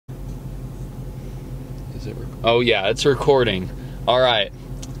Is it? Oh yeah, it's recording. All right.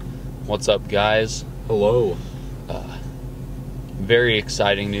 What's up, guys? Hello. Very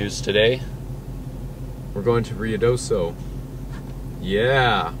exciting news today. We're going to Ruidoso.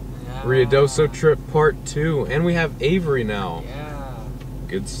 Yeah. Ruidoso Trip Part 2. And we have Avery now. Yeah.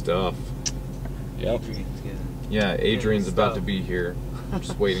 Good stuff. Yep. Yeah, Adrian's about to be here. I'm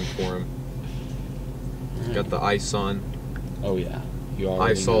just waiting for him. Got the ice on. Oh yeah. You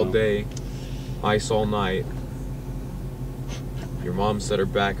already Ice all know. day. Ice all night. Your mom said her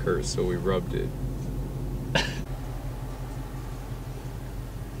back hurts, so we rubbed it.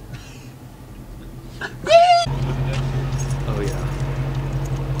 Oh yeah.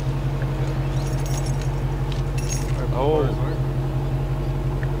 Oh.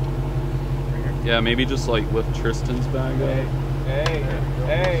 Yeah, maybe just like lift Tristan's bag up.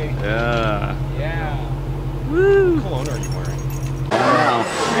 Hey. Yeah. Yeah. Woo. What cologne are you wearing?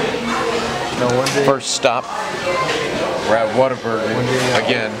 First stop, we're at Whataburger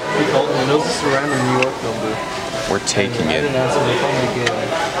again. He called me. Knows this is a random New York number. We're taking I it. didn't answer the phone again.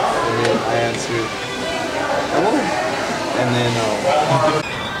 And then I answered. And then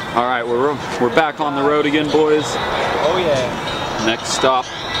All right, we're back on the road again, boys. oh yeah. Next stop,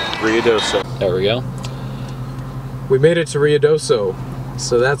 Ruidoso. There we go. We made it to Ruidoso,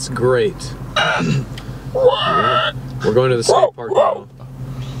 so that's great. We're going to the skate park now.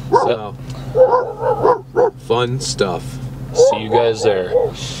 So, fun stuff. See you guys there.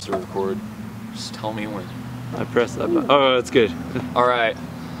 Just to record. Just tell me when. I pressed that button. Oh, that's good. All right,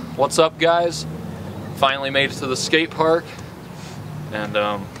 what's up, guys? Finally made it to the skate park, and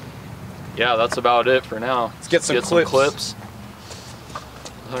yeah, that's about it for now. Let's get some clips.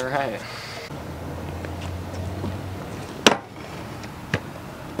 All right.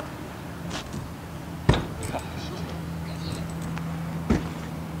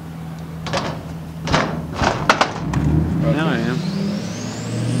 Now I am.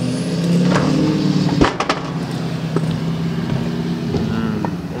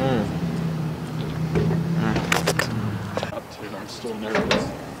 Dude, I'm still nervous.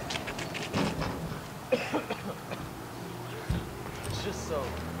 It's just so.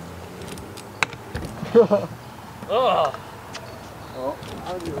 Ugh. Oh,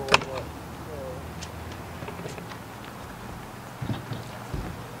 I don't even want what.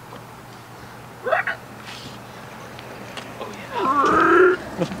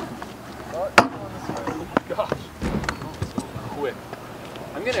 Gosh. Quick.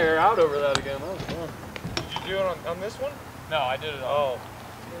 I'm gonna air out over that again. That was fun. Did you do it on this one? No, I did it on. Oh.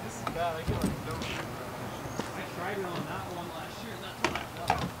 Yeah, this is bad. I get like no. I tried it on that one last year and that's what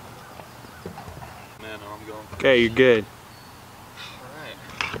I got. Man, I'm going. Okay, you're good. Alright.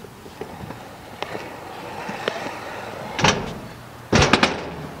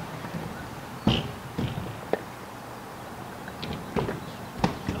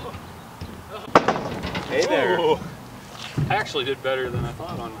 Hey there. Whoa. I actually did better than I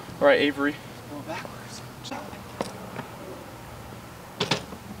thought on. All right, Avery. Going backwards.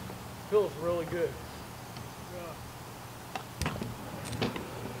 Feels really good.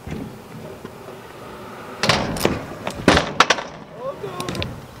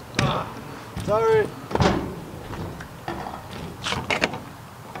 Sorry.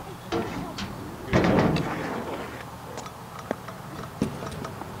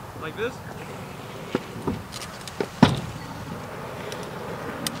 Like this?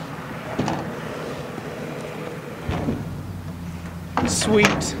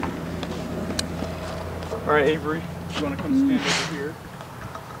 Sweet. All right, Avery. You want to come stand over here?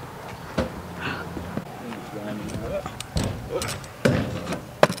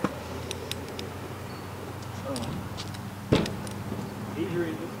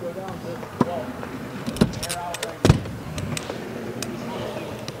 Adrian, just go down this wall. Air out right here.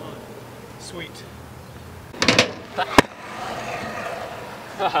 Sweet.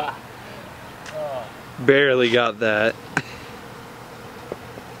 Barely got that.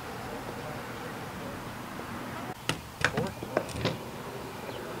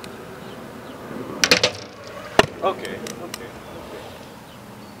 Okay.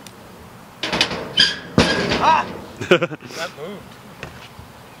 Ah! That moved.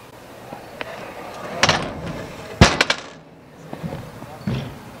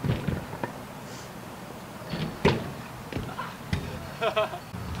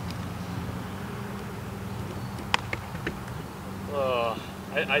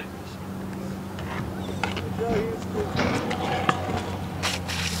 I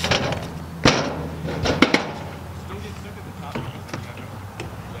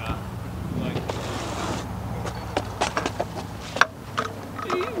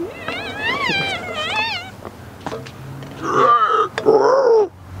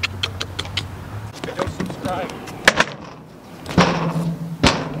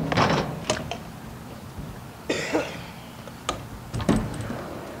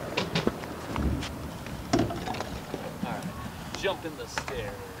jumping the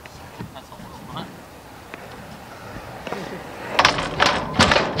stairs. That's almost fun.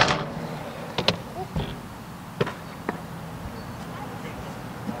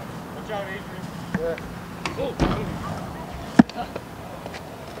 Watch out, Adrian. Yeah. Oh.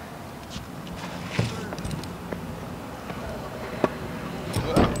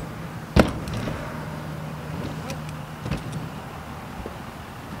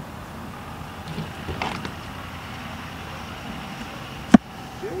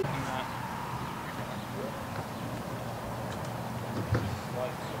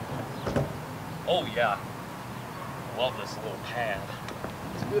 Oh yeah, love this little pad.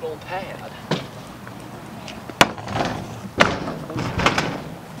 It's a good old pad.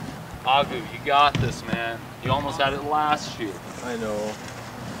 Agu, you got this, man. You almost had it last year. I know.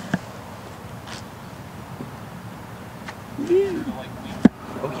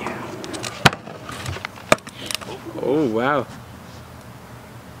 Oh yeah. Oh wow.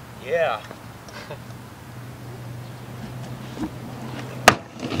 Yeah.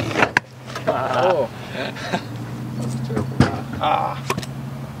 Oh. That's terrible. Ah.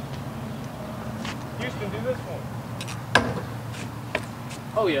 Houston, do this one.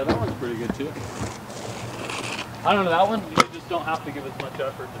 Oh yeah, that one's pretty good too. I don't know, that one, you just don't have to give as much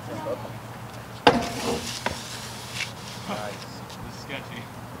effort to jump up. Nice. This is sketchy.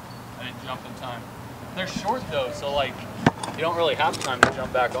 I didn't jump in time. They're short though, so like, you don't really have time to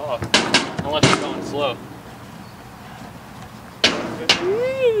jump back off. Unless you're going slow.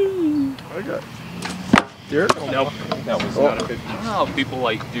 I got. Here? Nope. That was not a 50. I don't know how people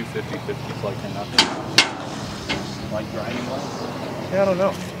like do 50-50s like they're nothing. Like grinding ones. Yeah, I don't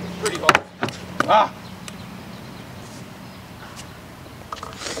know. It's pretty hard. Ah!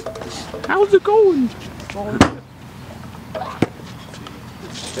 How's it going? Oh.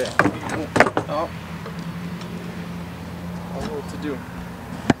 I don't know what to do.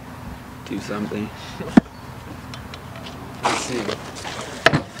 Do something. Let's see.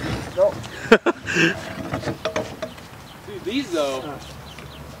 Go. Dude, these though,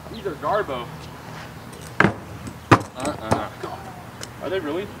 these are Garbo. Are they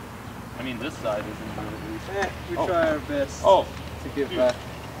really? I mean, this side isn't good at least. We try our best Oh, to give dude. back.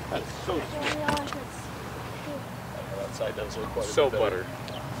 That's so sweet. That side does look quite a So bit better.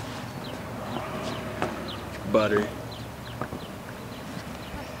 Butter.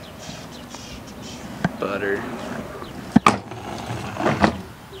 Butter.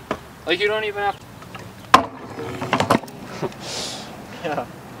 Like you don't even have to. Yeah.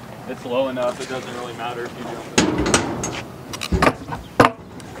 It's low enough, it doesn't really matter if you jump it.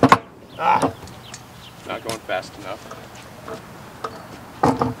 Ah! Not going fast enough.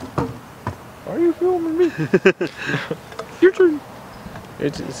 Why are you filming me? Your turn.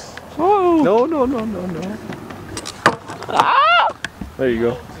 It's just. Oh. No, no, no, no, no. Ah! There you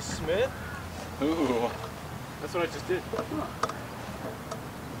go. Is this Smith? Ooh. That's what I just did.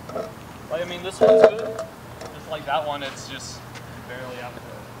 Like, I mean, this one's good. Just like that one, it's just barely out there.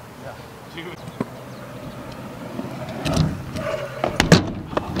 Yeah. Dude.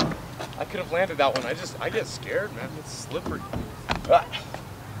 I could have landed that one. I get scared, man. It's slippery. Ah.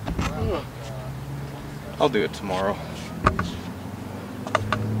 I'll do it tomorrow.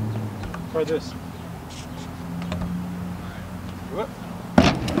 Try this. What?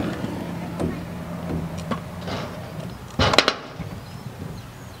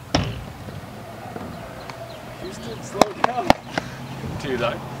 Houston, slow down. Dude,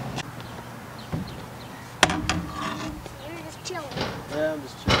 You're just chilling. Yeah, I'm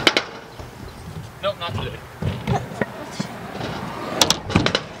just chilling. nope, not today.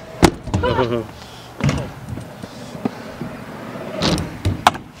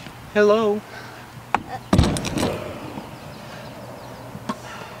 Hello.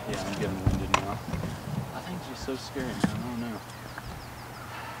 Yeah, I'm getting winded now. I think she's so scary, man. I don't know.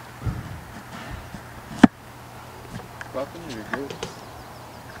 Bucking or good?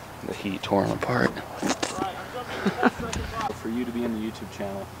 The heat tore him apart. For you to be in the YouTube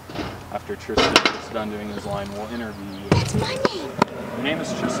channel after Tristan gets done doing his line, we'll interview you. It's my name. Your name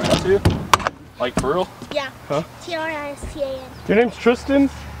is Tristan too? Like for real? Yeah. Huh? T-R-I-S-T-A-N. Your name's Tristan?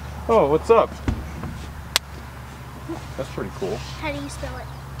 Oh, what's up? That's pretty cool. How do you spell it?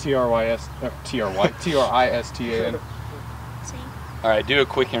 T-R-I-S-T-A-N. Same. Alright, do a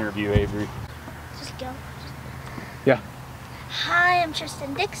quick interview, Avery. Just go. Yeah. Hi, I'm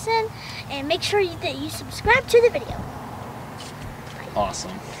Tristan Dixon, and make sure that you subscribe to the video.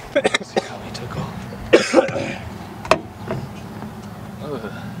 Awesome. See how he took off.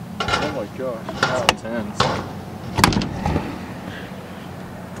 Oh my gosh, how intense.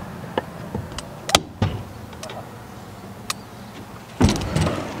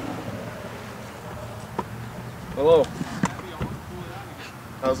 Hello.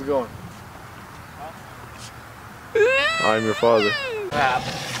 How's it going? I'm your father. Crap.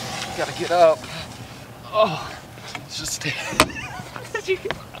 Gotta get up. Oh, it's just. You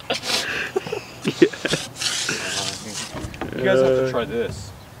guys have to try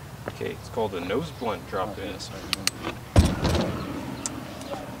this. Okay, it's called a nose blunt drop in.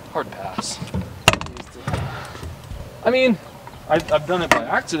 Hard pass. I mean, I've done it by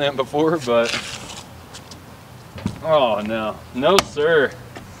accident before, but oh no, no sir.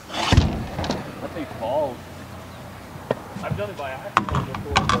 I think balls. I've done it by accident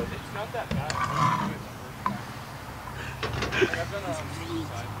before, but it's not that bad. Like I've done it on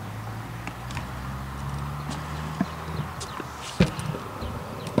suicide.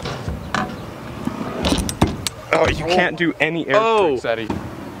 Oh, you can't do any air tricks, Eddie.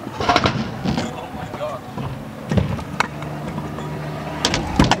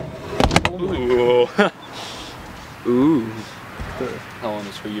 Ooh. Ooh. That one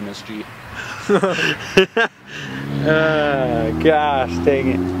is for you, Miss G. Gosh, dang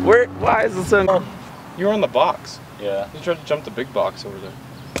it. Why is this so... You're on the box. Yeah. You tried to jump the big box over there.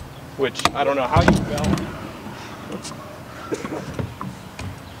 Which, I don't know how you fell.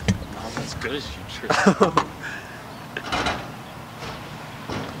 Not as good as you, Tristan.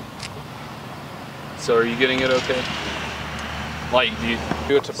 So are you getting it okay? Like, you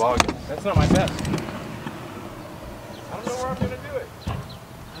Do a toboggan. That's not my best. I don't know where I'm gonna do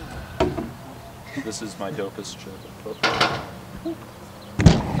it. This is my dopest trip.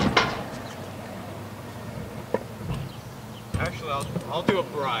 Actually, I'll do a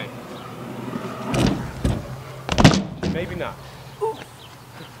bride. Maybe not.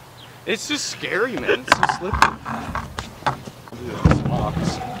 It's just scary, man. It's so slippery. Box.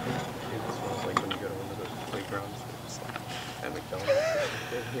 Like when you go to one of those playgrounds at McDonald's,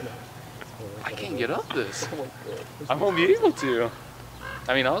 you know. I can't get up this. I won't be able to.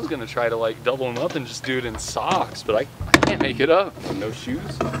 I mean, I was gonna try to like double them up and just do it in socks, but I can't make it up. No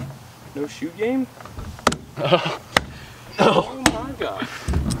shoes? No shoe game? Oh my god.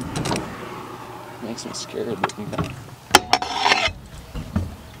 Makes me scared looking back.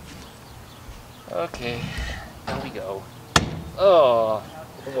 Okay, there we go. Oh.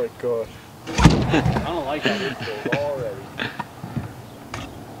 Oh my gosh. I don't like how this goes already.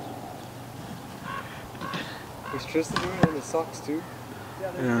 Was Tristan doing it in his socks too?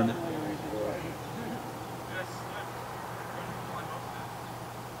 Yeah.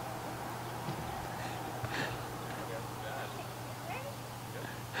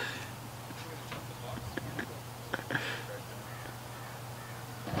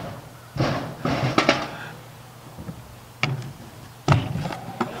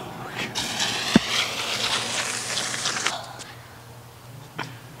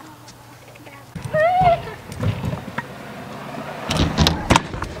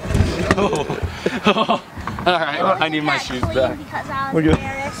 All right, I need my shoes back. Because I was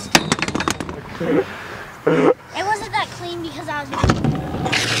embarrassed. It wasn't that clean because I was.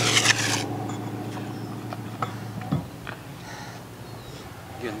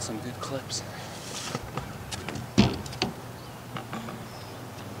 Getting some good clips.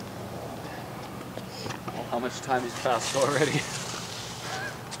 Well, how much time has passed already?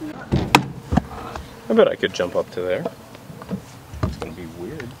 I bet I could jump up to there. It's gonna be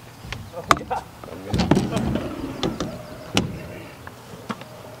weird. Oh yeah.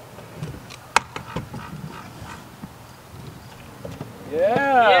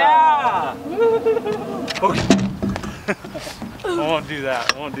 Yeah! Okay. I won't do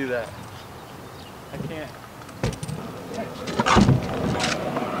that. I won't do that. I can't.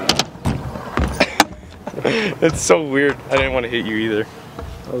 It's so weird. I didn't want to hit you either.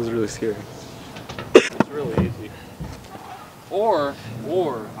 That was really scary. It's really easy. Or,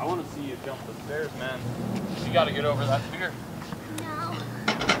 I want to see you jump the stairs, man. You got to get over that fear. No.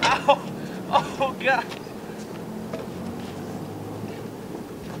 Ow! Oh god!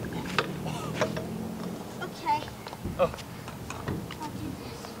 Okay. Oh. I'll do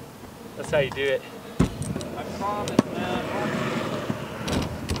this. That's how you do it. I promise, man.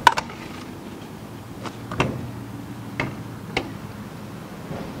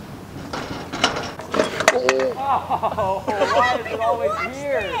 Oh, why is it always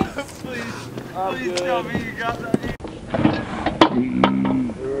here? Please, please tell me you got that.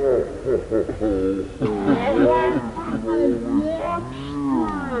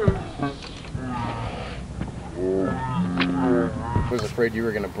 I was afraid you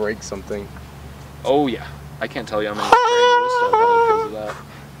were gonna break something. Oh yeah. I can't tell you how many sprains this stuff had because of that.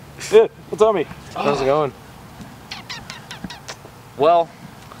 Yeah, well, tell me. How's it going? Well,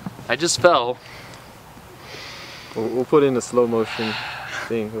 I just fell. We'll put in a slow motion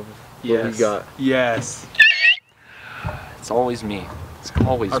thing of what we got. Yes. It's always me. It's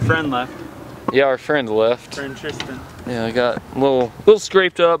always Our me. friend left. Yeah, our friend left. Friend Tristan. Yeah, I got a little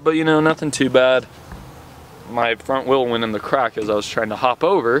scraped up, but you know, nothing too bad. My front wheel went in the crack as I was trying to hop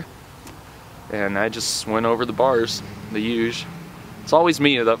over, and I just went over the bars, the huge. It's always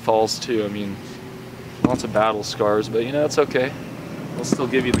me that falls too. I mean, lots of battle scars, but you know, it's okay. I'll still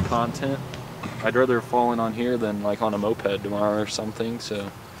give you the content. I'd rather have fallen on here than like on a moped tomorrow or something,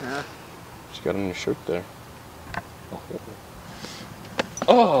 so. Yeah. Just got on your shirt there.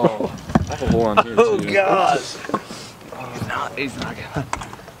 Oh! I have a hole on here too. Oh gosh! He's not gonna.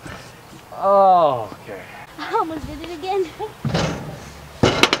 Oh, okay. I almost did it again.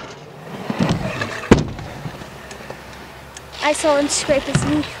 I saw him scrape his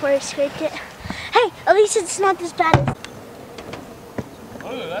knee where he scraped it. Hey, at least it's not as bad as...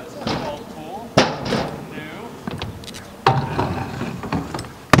 Oh, that's all cool. New.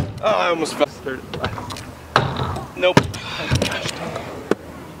 Oh, I almost fell. Nope.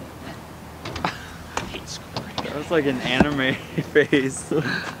 That was like an anime face. The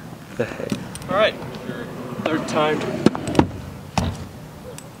heck? Alright. Third time.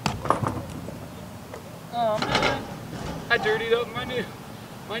 Oh man, I dirtied up my new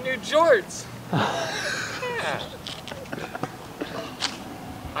jorts. Yeah.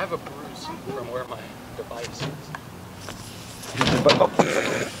 I have a bruise from where my device is.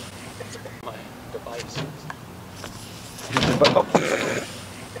 My device is.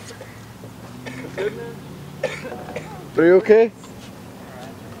 Good man. Are you okay?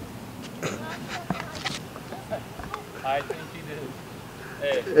 I think he did.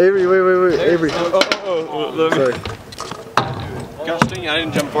 Hey. Avery, wait, Avery. Sorry. Gosh dang it, I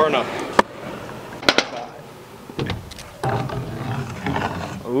didn't jump far enough.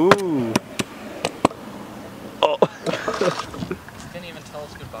 Ooh. Oh. Didn't even tell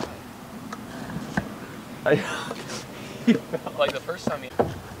us goodbye. I Like the first time he...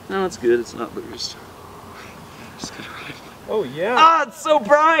 No, it's good. It's not bruised. Just gonna ride. Oh yeah. Ah, it's so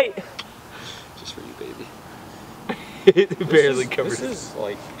bright. Just for you, baby. It barely covers. This is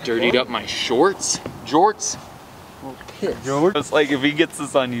like Dirtied up my shorts. Jorts. George. It's like if he gets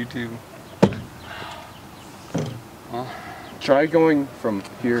this on YouTube. try going from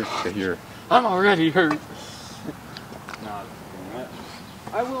here to here. I'm already hurt. No,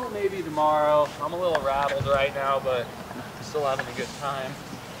 I will maybe tomorrow. I'm a little rattled right now, but still having a good time.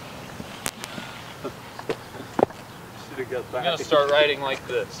 Should have got I'm gonna start riding like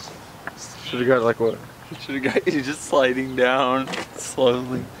this. Should have got like what? Should have got you just sliding down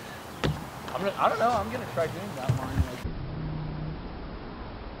slowly. I don't know. I'm gonna try doing that one.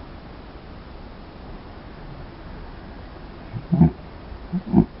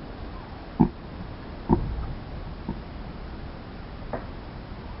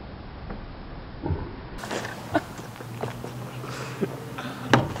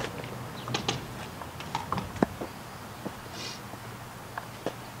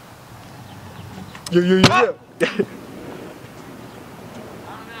 Yeah. I don't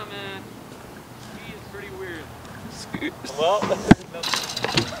know, man. He is pretty weird. Well,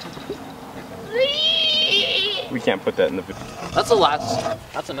 We can't put that in the video. That's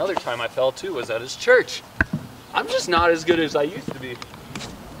another time I fell too, was at his church. I'm just not as good as I used to be.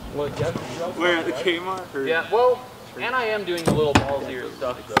 where at the Kmart? Or? Yeah, well, and I am doing a little ballsier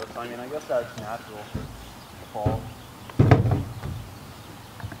stuff though, so I mean, I guess that's natural for fall.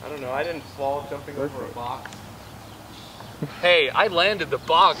 I don't know, I didn't fall jumping over a box. Hey, I landed the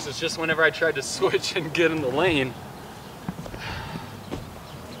box, it's just whenever I tried to switch and get in the lane.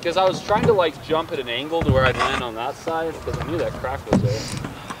 Because I was trying to like jump at an angle to where I'd land on that side, because I knew that crack was there.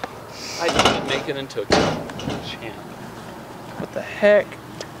 I didn't make it into a champ. What the heck?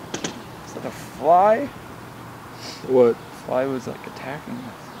 Is that a fly? What? Fly was like attacking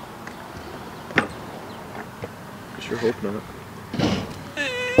us. I sure hope not.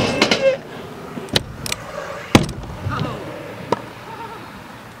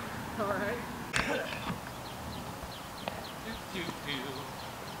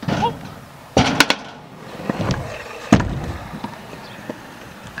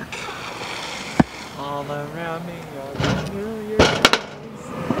 All around me are familiar.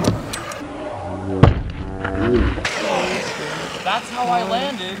 That's how I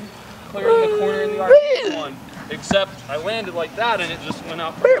landed, clearing the corner in the arcade one. Except I landed like that and it just went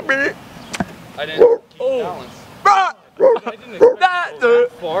out. I didn't keep balance. I didn't expect to go that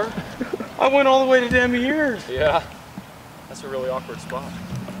far. I went all the way to damn here. Yeah, that's a really awkward spot.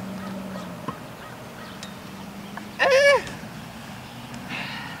 I'm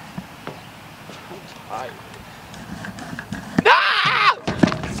tired.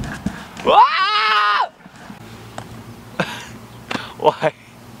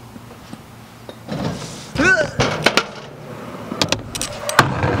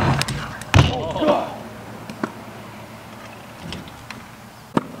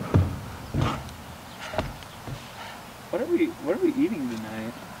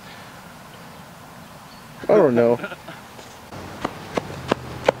 I don't know.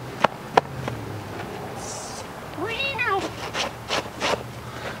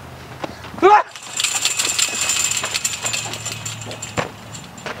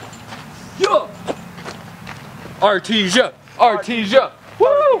 Artesia! Artesia!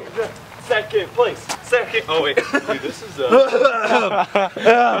 Woo! Second place. Second. Oh wait, dude, this is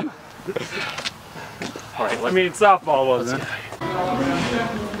Alright, I mean softball wasn't it?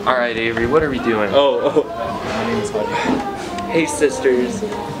 Alright, Avery, what are we doing? My name is Huddy. Hey sisters,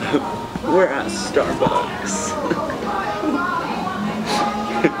 we're at Starbucks.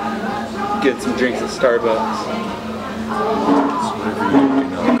 Get some drinks at Starbucks.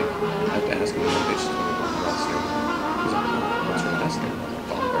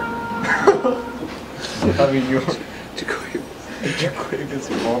 I mean, you're Jacob is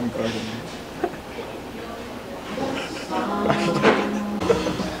mom garden.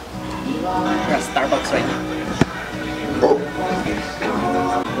 We're at Starbucks right now.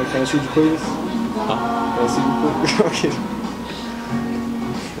 Wait, can I see you please? Can I see you please? Okay.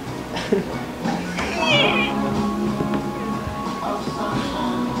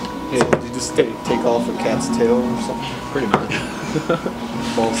 Hey, did you just take off a cat's tail or something? Pretty much.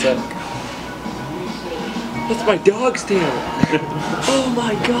 Ball sack. That's my dog's tail. Oh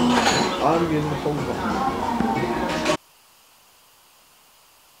my god. I'm getting the phone call.